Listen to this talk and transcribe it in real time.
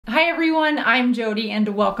Hi everyone, I'm Jody and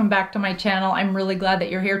welcome back to my channel. I'm really glad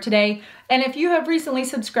that you're here today. And if you have recently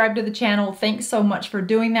subscribed to the channel, thanks so much for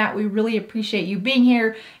doing that. We really appreciate you being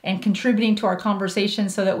here and contributing to our conversation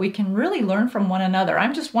so that we can really learn from one another.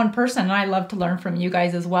 I'm just one person and I love to learn from you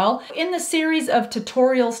guys as well. In the series of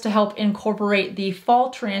tutorials to help incorporate the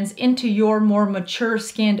fall trends into your more mature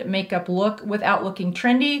skinned makeup look without looking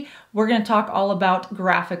trendy, we're going to talk all about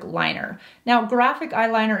graphic liner. Now, graphic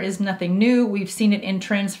eyeliner is nothing new. We've seen it in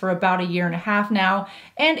trends for about a year and a half now,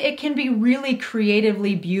 and it can be really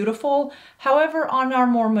creatively beautiful. However, on our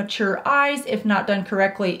more mature eyes, if not done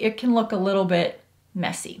correctly, it can look a little bit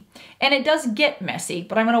messy. And it does get messy,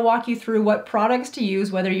 but I'm going to walk you through what products to use,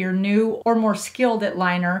 whether you're new or more skilled at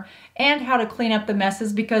liner, and how to clean up the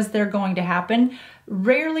messes because they're going to happen.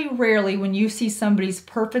 Rarely when you see somebody's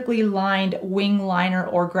perfectly lined wing liner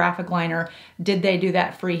or graphic liner, did they do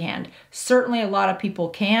that freehand? Certainly a lot of people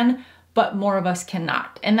can, but more of us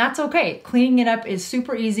cannot. And that's okay. Cleaning it up is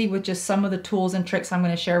super easy with just some of the tools and tricks I'm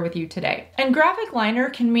going to share with you today. And graphic liner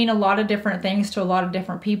can mean a lot of different things to a lot of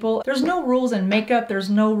different people. There's no rules in makeup. There's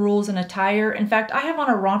no rules in attire. In fact, I have on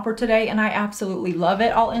a romper today and I absolutely love it.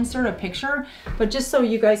 I'll insert a picture, but just so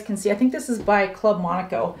you guys can see, I think this is by Club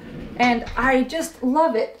Monaco. And I just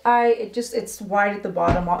love it. It's wide at the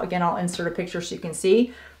bottom. Again, I'll insert a picture so you can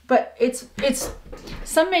see. But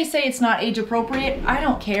some may say it's not age appropriate. I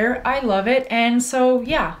don't care. I love it. And so,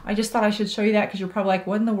 yeah, I just thought I should show you that because you're probably like,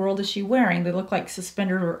 what in the world is she wearing? They look like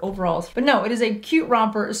suspenders or overalls. But no, it is a cute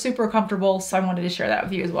romper, super comfortable. So I wanted to share that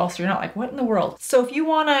with you as well. So you're not like, what in the world? So if you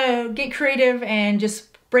want to get creative and just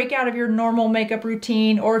break out of your normal makeup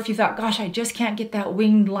routine, or if you thought, gosh, I just can't get that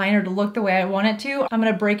winged liner to look the way I want it to, I'm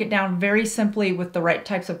gonna break it down very simply with the right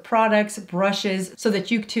types of products, brushes, so that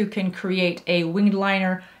you too can create a winged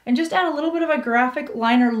liner and just add a little bit of a graphic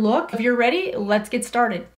liner look. If you're ready, let's get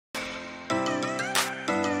started.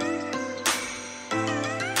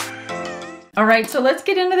 All right, so let's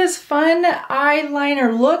get into this fun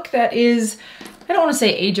eyeliner look that is, I don't want to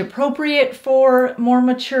say age appropriate for more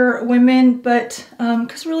mature women, but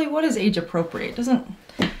because really, what is age appropriate?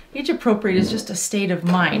 Age appropriate is just a state of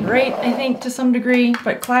mind, right? I think to some degree,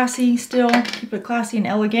 but classy still, keep it classy and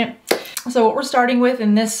elegant. So what we're starting with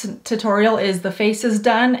in this tutorial is the face is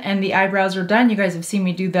done and the eyebrows are done. You guys have seen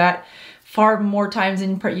me do that far more times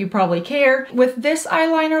than you probably care. With this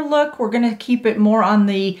eyeliner look, we're gonna keep it more on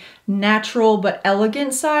the natural but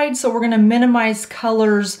elegant side. So we're gonna minimize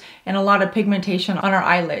colors and a lot of pigmentation on our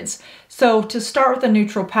eyelids. So to start with a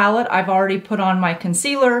neutral palette, I've already put on my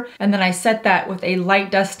concealer and then I set that with a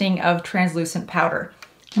light dusting of translucent powder.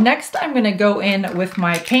 Next, I'm gonna go in with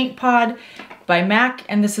my Paint Pod by MAC,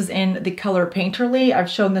 and this is in the color Painterly. I've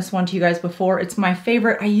shown this one to you guys before. It's my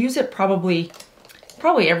favorite. I use it probably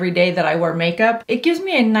every day that I wear makeup. It gives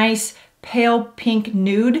me a nice pale pink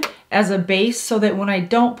nude as a base so that when I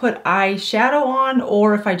don't put eyeshadow on,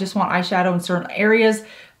 or if I just want eyeshadow in certain areas,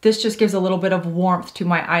 this just gives a little bit of warmth to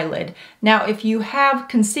my eyelid. Now, if you have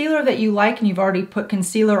concealer that you like and you've already put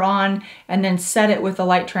concealer on and then set it with a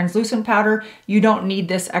light translucent powder, you don't need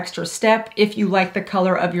this extra step if you like the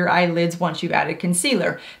color of your eyelids once you've added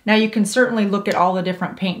concealer. Now, you can certainly look at all the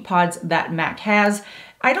different paint pods that MAC has.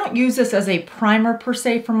 I don't use this as a primer per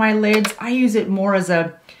se for my lids. I use it more as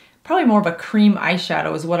probably more of a cream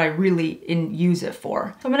eyeshadow is what I really use it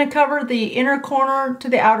for. So I'm gonna cover the inner corner to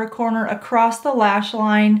the outer corner across the lash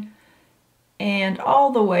line and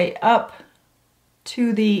all the way up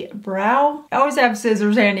to the brow. I always have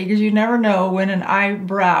scissors handy because you never know when an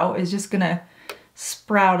eyebrow is just gonna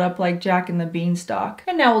sprout up like Jack and the Beanstalk.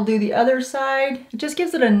 And now we'll do the other side. It just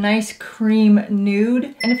gives it a nice cream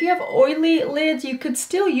nude. And if you have oily lids, you could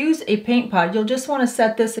still use a paint pod. You'll just want to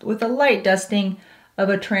set this with a light dusting of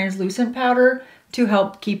a translucent powder to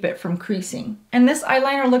help keep it from creasing. And this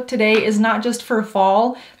eyeliner look today is not just for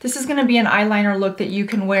fall. This is gonna be an eyeliner look that you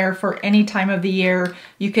can wear for any time of the year.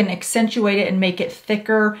 You can accentuate it and make it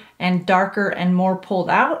thicker and darker and more pulled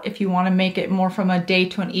out. If you wanna make it more from a day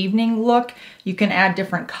to an evening look, you can add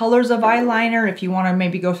different colors of eyeliner. If you wanna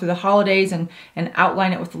maybe go through the holidays and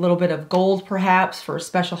outline it with a little bit of gold perhaps for a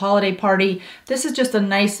special holiday party. This is just a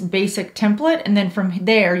nice basic template, and then from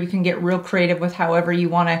there you can get real creative with however you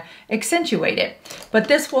wanna accentuate it. But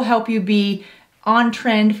this will help you be on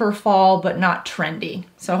trend for fall, but not trendy.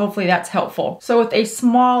 So hopefully that's helpful. So with a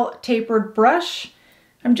small tapered brush,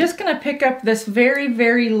 I'm just gonna pick up this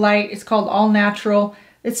very light, it's called All Natural.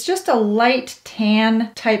 It's just a light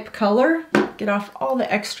tan type color. Get off all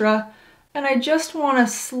the extra. And I just wanna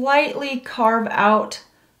slightly carve out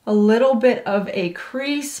a little bit of a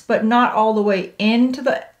crease, but not all the way into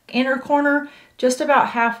the inner corner, just about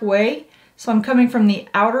halfway. So I'm coming from the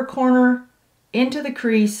outer corner into the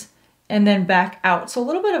crease, and then back out. So a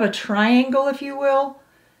little bit of a triangle, if you will,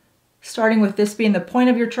 starting with this being the point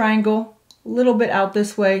of your triangle, a little bit out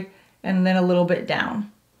this way, and then a little bit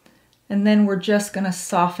down. And then we're just gonna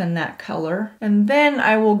soften that color. And then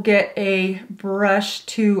I will get a brush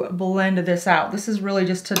to blend this out. This is really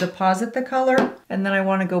just to deposit the color, and then I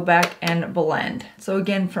wanna go back and blend. So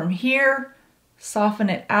again, from here, soften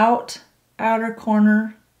it out, outer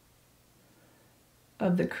corner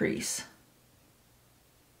of the crease.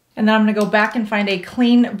 And then I'm gonna go back and find a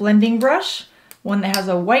clean blending brush, one that has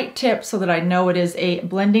a white tip so that I know it is a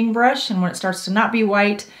blending brush, and when it starts to not be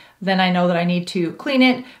white, then I know that I need to clean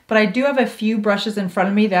it. But I do have a few brushes in front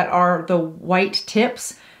of me that are the white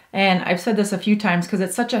tips, and I've said this a few times because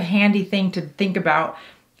it's such a handy thing to think about.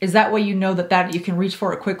 Is that way you know that you can reach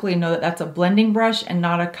for it quickly and know that that's a blending brush and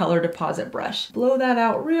not a color deposit brush. Blow that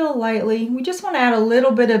out real lightly. We just want to add a little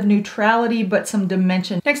bit of neutrality but some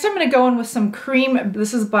dimension. Next I'm going to go in with some cream.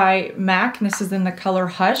 This is by MAC and this is in the color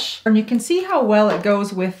Hush. And you can see how well it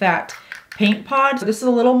goes with that paint pod. So this is a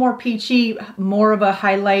little more peachy, more of a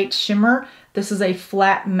highlight shimmer. This is a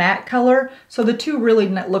flat matte color. So the two really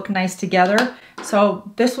look nice together.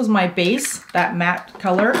 So this was my base, that matte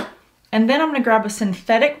color. And then I'm gonna grab a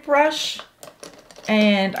synthetic brush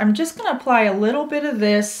and I'm just gonna apply a little bit of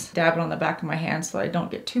this, dab it on the back of my hand so I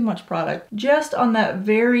don't get too much product, just on that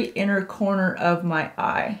very inner corner of my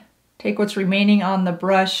eye. Take what's remaining on the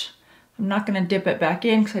brush. I'm not gonna dip it back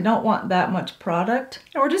in because I don't want that much product.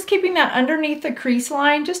 And we're just keeping that underneath the crease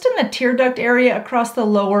line, just in the tear duct area across the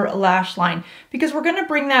lower lash line, because we're gonna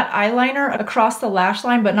bring that eyeliner across the lash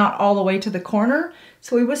line, but not all the way to the corner.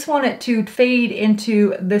 So we just want it to fade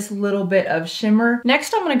into this little bit of shimmer.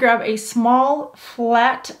 Next, I'm gonna grab a small,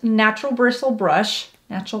 flat, natural bristle brush,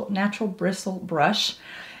 natural bristle brush.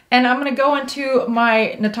 And I'm gonna go into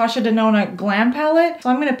my Natasha Denona Glam palette. So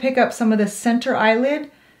I'm gonna pick up some of the center eyelid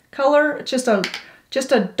color. It's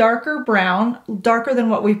just a darker brown, darker than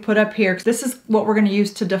what we put up here. This is what we're gonna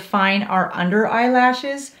use to define our under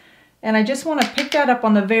eyelashes. And I just wanna pick that up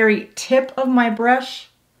on the very tip of my brush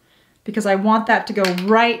because I want that to go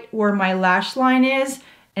right where my lash line is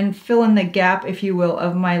and fill in the gap, if you will,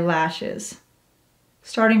 of my lashes.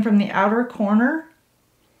 Starting from the outer corner.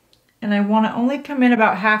 And I wanna only come in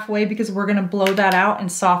about halfway because we're gonna blow that out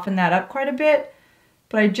and soften that up quite a bit.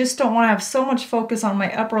 But I just don't want to have so much focus on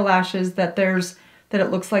my upper lashes that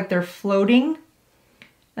it looks like they're floating.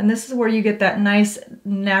 And this is where you get that nice,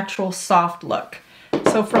 natural, soft look.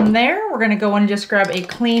 So from there, we're going to go in and just grab a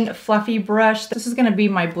clean, fluffy brush. This is going to be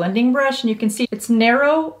my blending brush, and you can see it's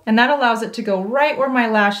narrow, and that allows it to go right where my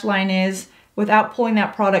lash line is without pulling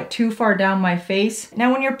that product too far down my face.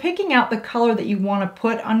 Now, when you're picking out the color that you want to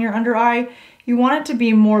put on your under eye, you want it to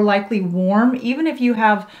be more likely warm. Even if you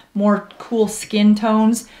have more cool skin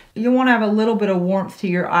tones, you want to have a little bit of warmth to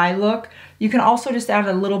your eye look. You can also just add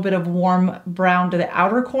a little bit of warm brown to the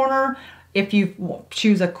outer corner if you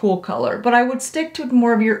choose a cool color. But I would stick to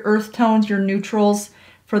more of your earth tones, your neutrals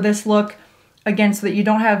for this look. Again, so that you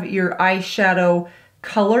don't have your eyeshadow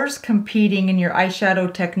colors competing in your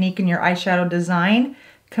eyeshadow technique and your eyeshadow design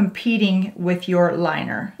competing with your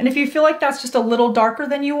liner. And if you feel like that's just a little darker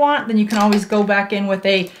than you want, then you can always go back in with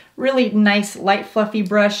a really nice light fluffy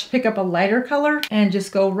brush, pick up a lighter color and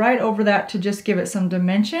just go right over that to just give it some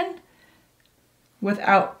dimension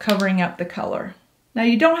without covering up the color. Now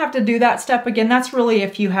you don't have to do that step again. That's really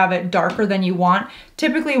if you have it darker than you want.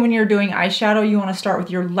 Typically when you're doing eyeshadow, you want to start with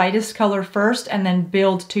your lightest color first and then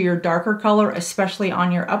build to your darker color, especially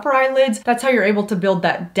on your upper eyelids. That's how you're able to build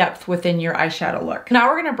that depth within your eyeshadow look. Now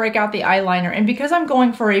we're going to break out the eyeliner, and because I'm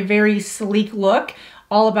going for a very sleek look,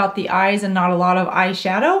 all about the eyes and not a lot of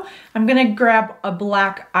eyeshadow, I'm gonna grab a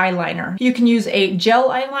black eyeliner. You can use a gel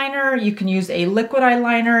eyeliner, you can use a liquid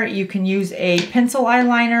eyeliner, you can use a pencil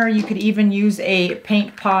eyeliner, you could even use a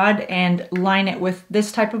paint pod and line it with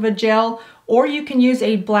this type of a gel, or you can use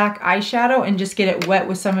a black eyeshadow and just get it wet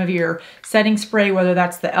with some of your setting spray, whether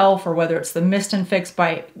that's the e.l.f. or whether it's the Mist and Fix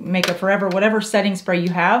by Makeup Forever, whatever setting spray you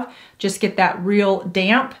have, just get that real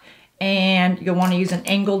damp. And you'll want to use an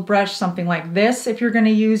angled brush, something like this, if you're going to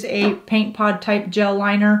use a paint pod type gel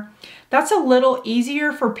liner. That's a little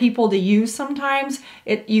easier for people to use sometimes.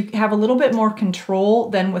 You have a little bit more control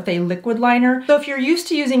than with a liquid liner. So if you're used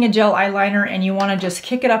to using a gel eyeliner and you want to just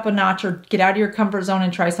kick it up a notch or get out of your comfort zone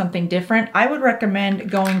and try something different, I would recommend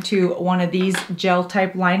going to one of these gel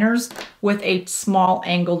type liners with a small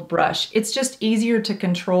angled brush. It's just easier to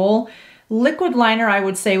control. Liquid liner, I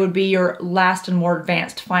would say, would be your last and more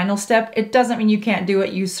advanced final step. It doesn't mean you can't do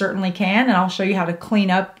it. You certainly can, and I'll show you how to clean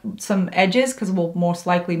up some edges because we'll most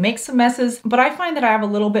likely make some messes. But I find that I have a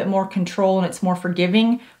little bit more control and it's more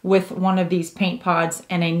forgiving with one of these paint pods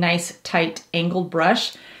and a nice tight angled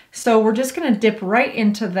brush. So we're just gonna dip right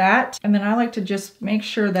into that. And then I like to just make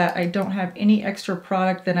sure that I don't have any extra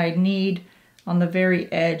product that I need on the very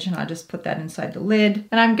edge, and I'll just put that inside the lid.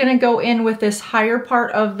 And I'm gonna go in with this higher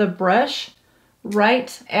part of the brush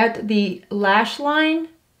right at the lash line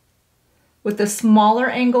with the smaller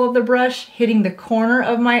angle of the brush hitting the corner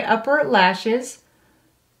of my upper lashes.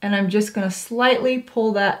 And I'm just gonna slightly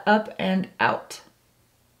pull that up and out.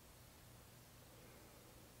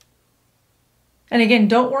 And again,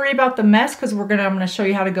 don't worry about the mess because I'm gonna show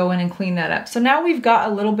you how to go in and clean that up. So now we've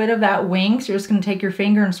got a little bit of that wing. So you're just gonna take your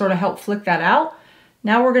finger and sort of help flick that out.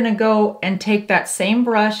 Now we're gonna go and take that same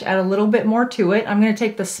brush, add a little bit more to it. I'm gonna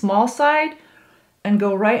take the small side and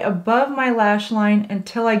go right above my lash line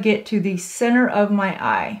until I get to the center of my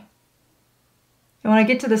eye. And when I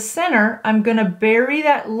get to the center, I'm gonna bury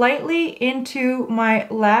that lightly into my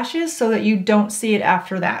lashes so that you don't see it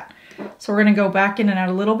after that. So we're gonna go back in and add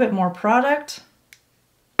a little bit more product.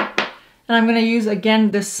 And I'm gonna use,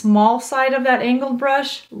 again, the small side of that angled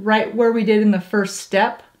brush right where we did in the first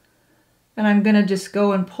step. And I'm gonna just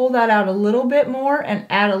go and pull that out a little bit more and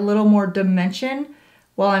add a little more dimension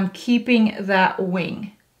while I'm keeping that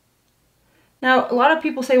wing. Now, a lot of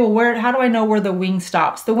people say, well, how do I know where the wing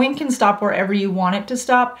stops? The wing can stop wherever you want it to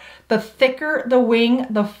stop. The thicker the wing,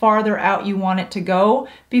 the farther out you want it to go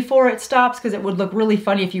before it stops, because it would look really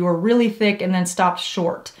funny if you were really thick and then stopped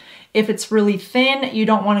short. If it's really thin, you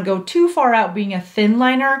don't want to go too far out being a thin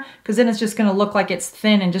liner, because then it's just going to look like it's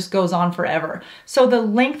thin and just goes on forever. So the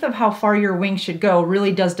length of how far your wing should go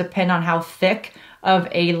really does depend on how thick of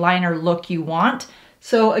a liner look you want.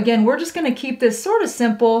 So again, we're just gonna keep this sort of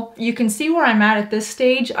simple. You can see where I'm at this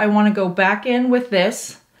stage. I wanna go back in with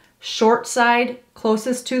this short side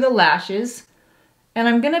closest to the lashes. And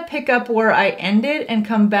I'm gonna pick up where I ended and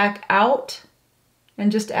come back out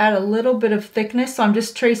and just add a little bit of thickness. So I'm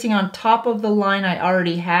just tracing on top of the line I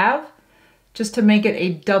already have, just to make it a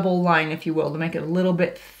double line, if you will, to make it a little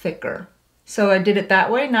bit thicker. So I did it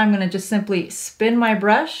that way. Now I'm gonna just simply spin my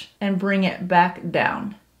brush and bring it back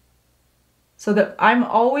down, so that I'm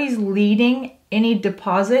always leading any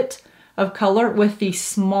deposit of color with the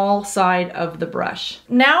small side of the brush.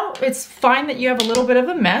 Now it's fine that you have a little bit of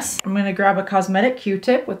a mess. I'm gonna grab a cosmetic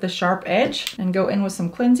Q-tip with the sharp edge and go in with some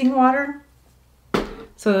cleansing water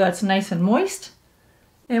so that's nice and moist.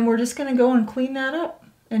 And we're just gonna go and clean that up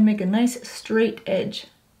and make a nice straight edge.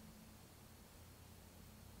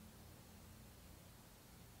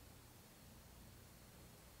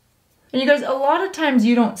 And you guys, a lot of times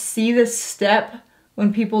you don't see this step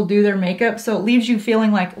when people do their makeup, so it leaves you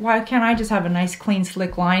feeling like, why can't I just have a nice clean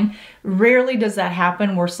slick line? Rarely does that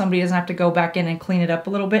happen where somebody doesn't have to go back in and clean it up a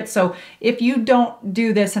little bit. So if you don't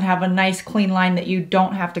do this and have a nice clean line that you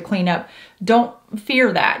don't have to clean up, don't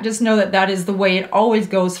fear that. Just know that that is the way it always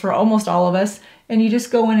goes for almost all of us. And you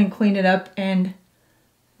just go in and clean it up and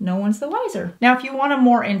no one's the wiser. Now, if you want a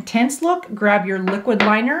more intense look, grab your liquid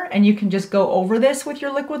liner and you can just go over this with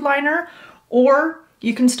your liquid liner, or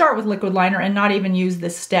you can start with liquid liner and not even use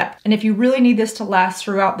this step. And if you really need this to last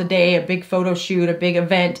throughout the day, a big photo shoot, a big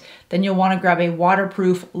event, then you'll want to grab a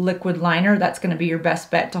waterproof liquid liner. That's going to be your best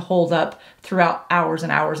bet to hold up throughout hours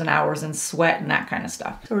and hours and hours and sweat and that kind of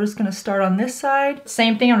stuff. So we're just going to start on this side.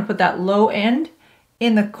 Same thing, I'm going to put that low end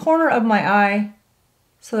in the corner of my eye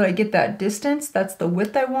so that I get that distance. That's the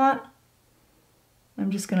width I want. I'm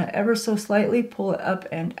just gonna ever so slightly pull it up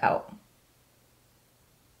and out.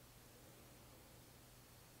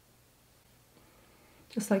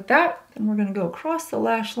 Just like that. Then we're gonna go across the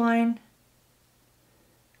lash line,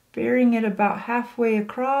 burying it about halfway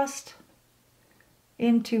across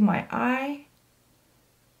into my eye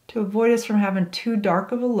to avoid us from having too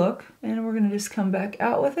dark of a look. And we're gonna just come back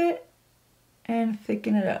out with it and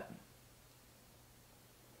thicken it up.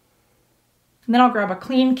 And then I'll grab a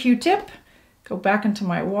clean Q-tip, go back into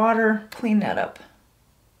my water, clean that up.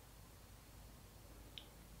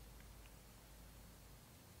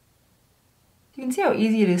 You can see how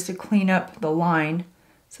easy it is to clean up the line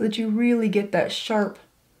so that you really get that sharp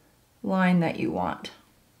line that you want.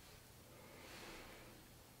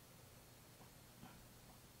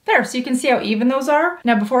 There, so you can see how even those are.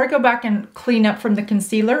 Now before I go back and clean up from the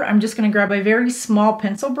concealer, I'm just gonna grab a very small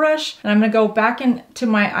pencil brush and I'm gonna go back into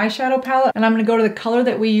my eyeshadow palette and I'm gonna go to the color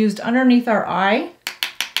that we used underneath our eye,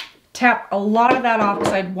 tap a lot of that off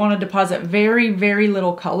because I want to deposit very, very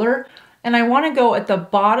little color. And I want to go at the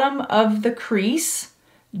bottom of the crease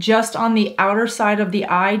just on the outer side of the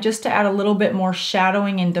eye, just to add a little bit more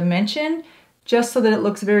shadowing and dimension, just so that it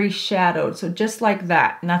looks very shadowed. So just like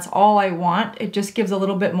that, and that's all I want. It just gives a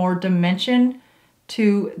little bit more dimension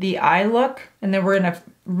to the eye look. And then we're gonna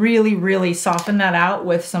really, really soften that out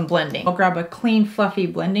with some blending. I'll grab a clean, fluffy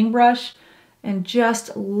blending brush and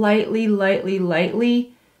just lightly, lightly,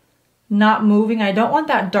 lightly, not moving. I don't want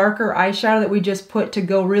that darker eyeshadow that we just put to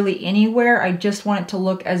go really anywhere. I just want it to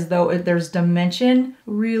look as though there's dimension.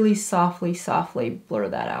 Really softly, softly blur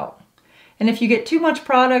that out. And if you get too much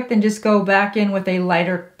product, then just go back in with a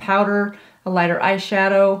lighter powder, a lighter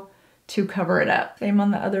eyeshadow to cover it up. Same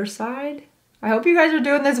on the other side. I hope you guys are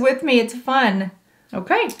doing this with me. It's fun.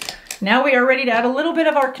 Okay, now we are ready to add a little bit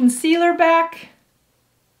of our concealer back.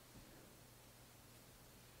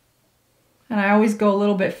 And I always go a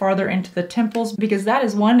little bit farther into the temples because that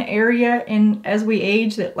is one area as we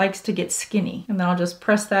age that likes to get skinny. And then I'll just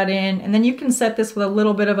press that in. And then you can set this with a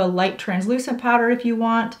little bit of a light translucent powder if you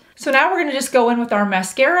want. So now we're gonna just go in with our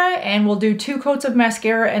mascara, and we'll do 2 coats of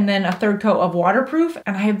mascara and then a 3rd coat of waterproof.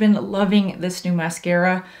 And I have been loving this new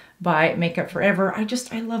mascara by Makeup Forever.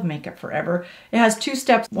 I love Makeup Forever. It has 2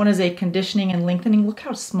 steps. One is a conditioning and lengthening. Look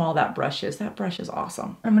how small that brush is. That brush is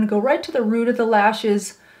awesome. I'm gonna go right to the root of the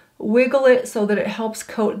lashes, wiggle it so that it helps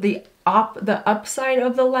coat the upside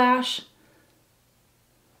of the lash.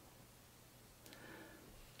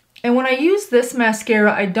 And when I use this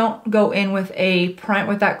mascara, I don't go in with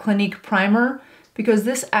that Clinique primer, because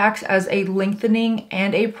this acts as a lengthening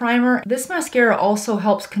and a primer. This mascara also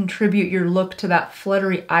helps contribute your look to that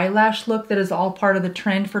fluttery eyelash look that is all part of the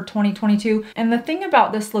trend for 2022. And the thing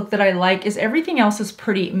about this look that I like is everything else is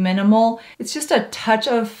pretty minimal. It's just a touch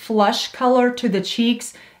of flush color to the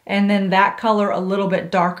cheeks, and then that color a little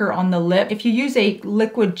bit darker on the lip. If you use a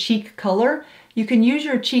liquid cheek color, you can use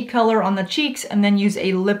your cheek color on the cheeks and then use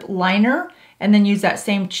a lip liner, and then use that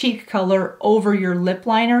same cheek color over your lip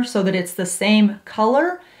liner so that it's the same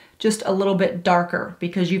color, just a little bit darker,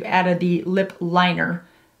 because you've added the lip liner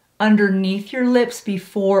underneath your lips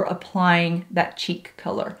before applying that cheek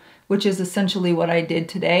color, which is essentially what I did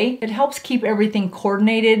today. It helps keep everything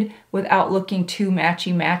coordinated without looking too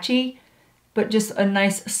matchy-matchy, but just a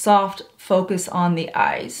nice soft focus on the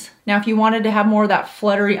eyes. Now, if you wanted to have more of that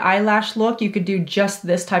fluttery eyelash look, you could do just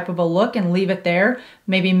this type of a look and leave it there,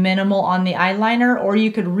 maybe minimal on the eyeliner, or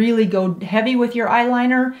you could really go heavy with your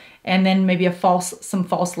eyeliner and then maybe some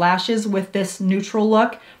false lashes with this neutral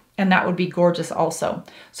look, and that would be gorgeous also.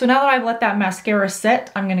 So now that I've let that mascara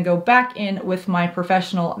set, I'm gonna go back in with my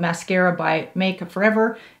professional mascara by Makeup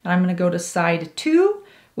Forever, and I'm gonna go to side 2,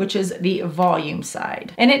 which is the volume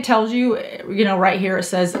side. And it tells you, right here it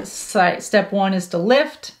says step 1 is to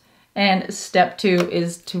lift and step 2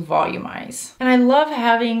 is to volumize. And I love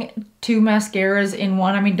having 2 mascaras in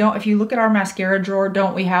one. I mean, if you look at our mascara drawer,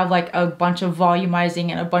 don't we have like a bunch of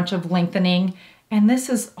volumizing and a bunch of lengthening? And this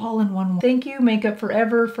is all in one. Thank you, Makeup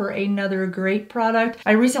Forever, for another great product.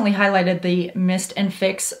 I recently highlighted the Mist and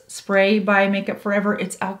Fix spray by Makeup Forever.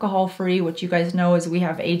 It's alcohol-free, which you guys know as we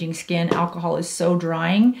have aging skin, alcohol is so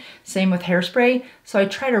drying. Same with hairspray. So I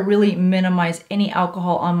try to really minimize any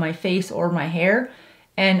alcohol on my face or my hair.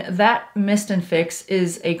 And that Mist and Fix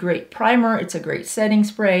is a great primer. It's a great setting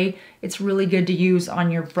spray. It's really good to use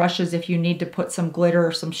on your brushes if you need to put some glitter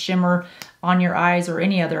or some shimmer on your eyes or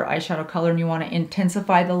any other eyeshadow color and you want to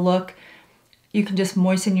intensify the look. You can just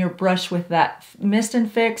moisten your brush with that Mist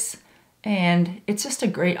and Fix, and it's just a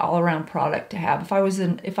great all-around product to have. If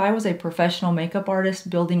I was a professional makeup artist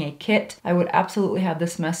building a kit, I would absolutely have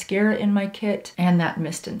this mascara in my kit and that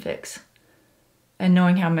Mist and Fix. And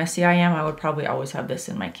knowing how messy I am, I would probably always have this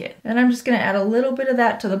in my kit. And I'm just gonna add a little bit of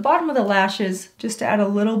that to the bottom of the lashes, just to add a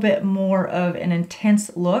little bit more of an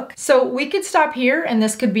intense look. So we could stop here and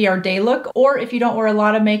this could be our day look, or if you don't wear a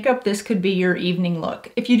lot of makeup, this could be your evening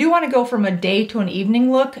look. If you do wanna go from a day to an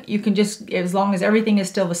evening look, you can just, as long as everything is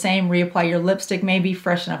still the same, reapply your lipstick, maybe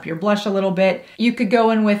freshen up your blush a little bit. You could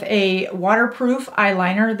go in with a waterproof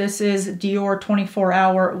eyeliner. This is Dior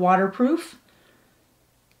 24-hour waterproof.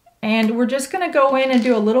 And we're just gonna go in and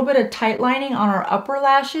do a little bit of tight lining on our upper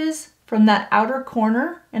lashes from that outer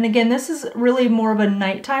corner. And again, this is really more of a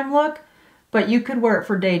nighttime look, but you could wear it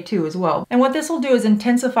for day too as well. And what this will do is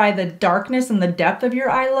intensify the darkness and the depth of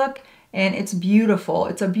your eye look, and it's beautiful.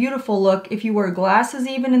 It's a beautiful look. If you wear glasses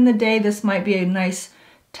even in the day, this might be a nice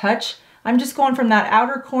touch. I'm just going from that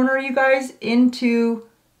outer corner, you guys, into...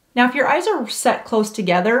 Now, if your eyes are set close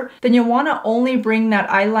together, then you'll want to only bring that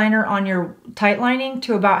eyeliner on your tight lining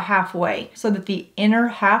to about halfway so that the inner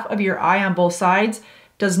half of your eye on both sides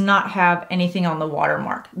does not have anything on the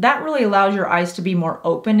watermark. That really allows your eyes to be more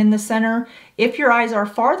open in the center. If your eyes are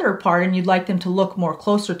farther apart and you'd like them to look more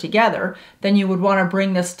closer together, then you would want to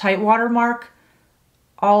bring this tight watermark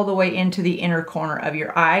all the way into the inner corner of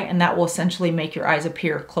your eye, and that will essentially make your eyes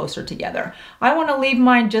appear closer together. I want to leave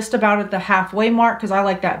mine just about at the halfway mark because I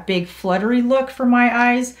like that big fluttery look for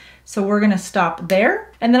my eyes. So we're gonna stop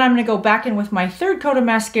there. And then I'm gonna go back in with my third coat of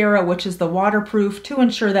mascara, which is the waterproof, to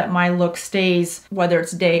ensure that my look stays, whether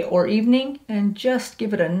it's day or evening, and just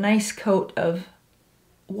give it a nice coat of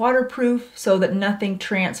waterproof so that nothing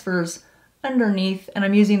transfers underneath. And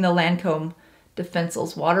I'm using the Lancome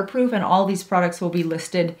Defensel's waterproof, and all these products will be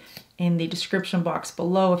listed in the description box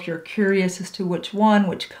below if you're curious as to which one,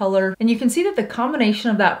 which color. And you can see that the combination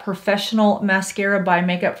of that professional mascara by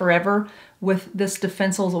Makeup Forever with this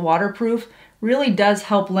Defensel's waterproof really does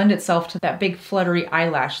help lend itself to that big fluttery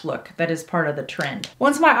eyelash look that is part of the trend.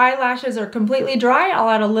 Once my eyelashes are completely dry, I'll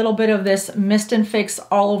add a little bit of this Mist and Fix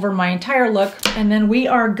all over my entire look, and then we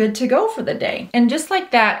are good to go for the day. And just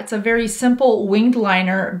like that, it's a very simple winged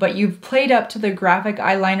liner, but you've played up to the graphic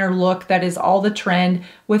eyeliner look that is all the trend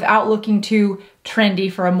without looking too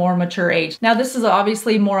trendy for a more mature age. Now this is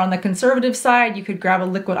obviously more on the conservative side. You could grab a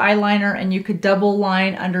liquid eyeliner and you could double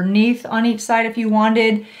line underneath on each side if you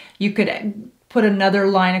wanted. You could put another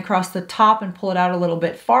line across the top and pull it out a little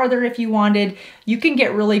bit farther if you wanted. You can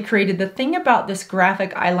get really creative. The thing about this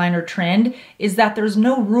graphic eyeliner trend is that there's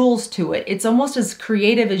no rules to it. It's almost as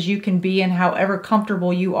creative as you can be, and however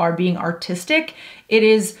comfortable you are being artistic, it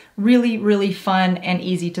is really, really fun and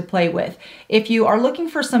easy to play with. If you are looking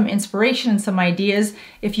for some inspiration and some ideas,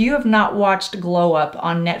 if you have not watched Glow Up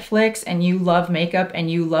on Netflix and you love makeup and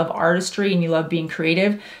you love artistry and you love being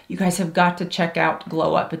creative, you guys have got to check out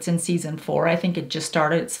Glow Up. It's in season 4. I think it just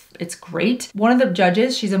started. It's great. One of the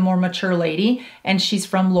judges, she's a more mature lady, and she's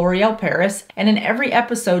from L'Oreal Paris. And in every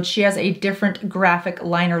episode, she has a different graphic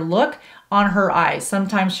liner look on her eyes.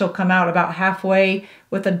 Sometimes she'll come out about halfway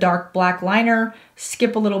with a dark black liner,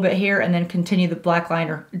 skip a little bit here, and then continue the black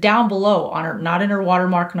liner down below on her, not in her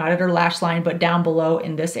watermark, not at her lash line, but down below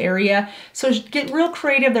in this area. So get real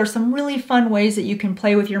creative. There's some really fun ways that you can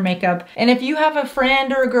play with your makeup. And if you have a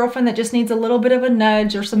friend or a girlfriend that just needs a little bit of a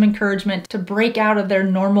nudge or some encouragement to break out of their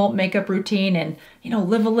normal makeup routine and, you know,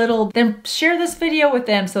 live a little, then share this video with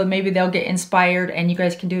them so maybe they'll get inspired and you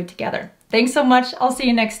guys can do it together. Thanks so much. I'll see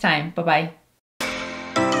you next time. Bye-bye.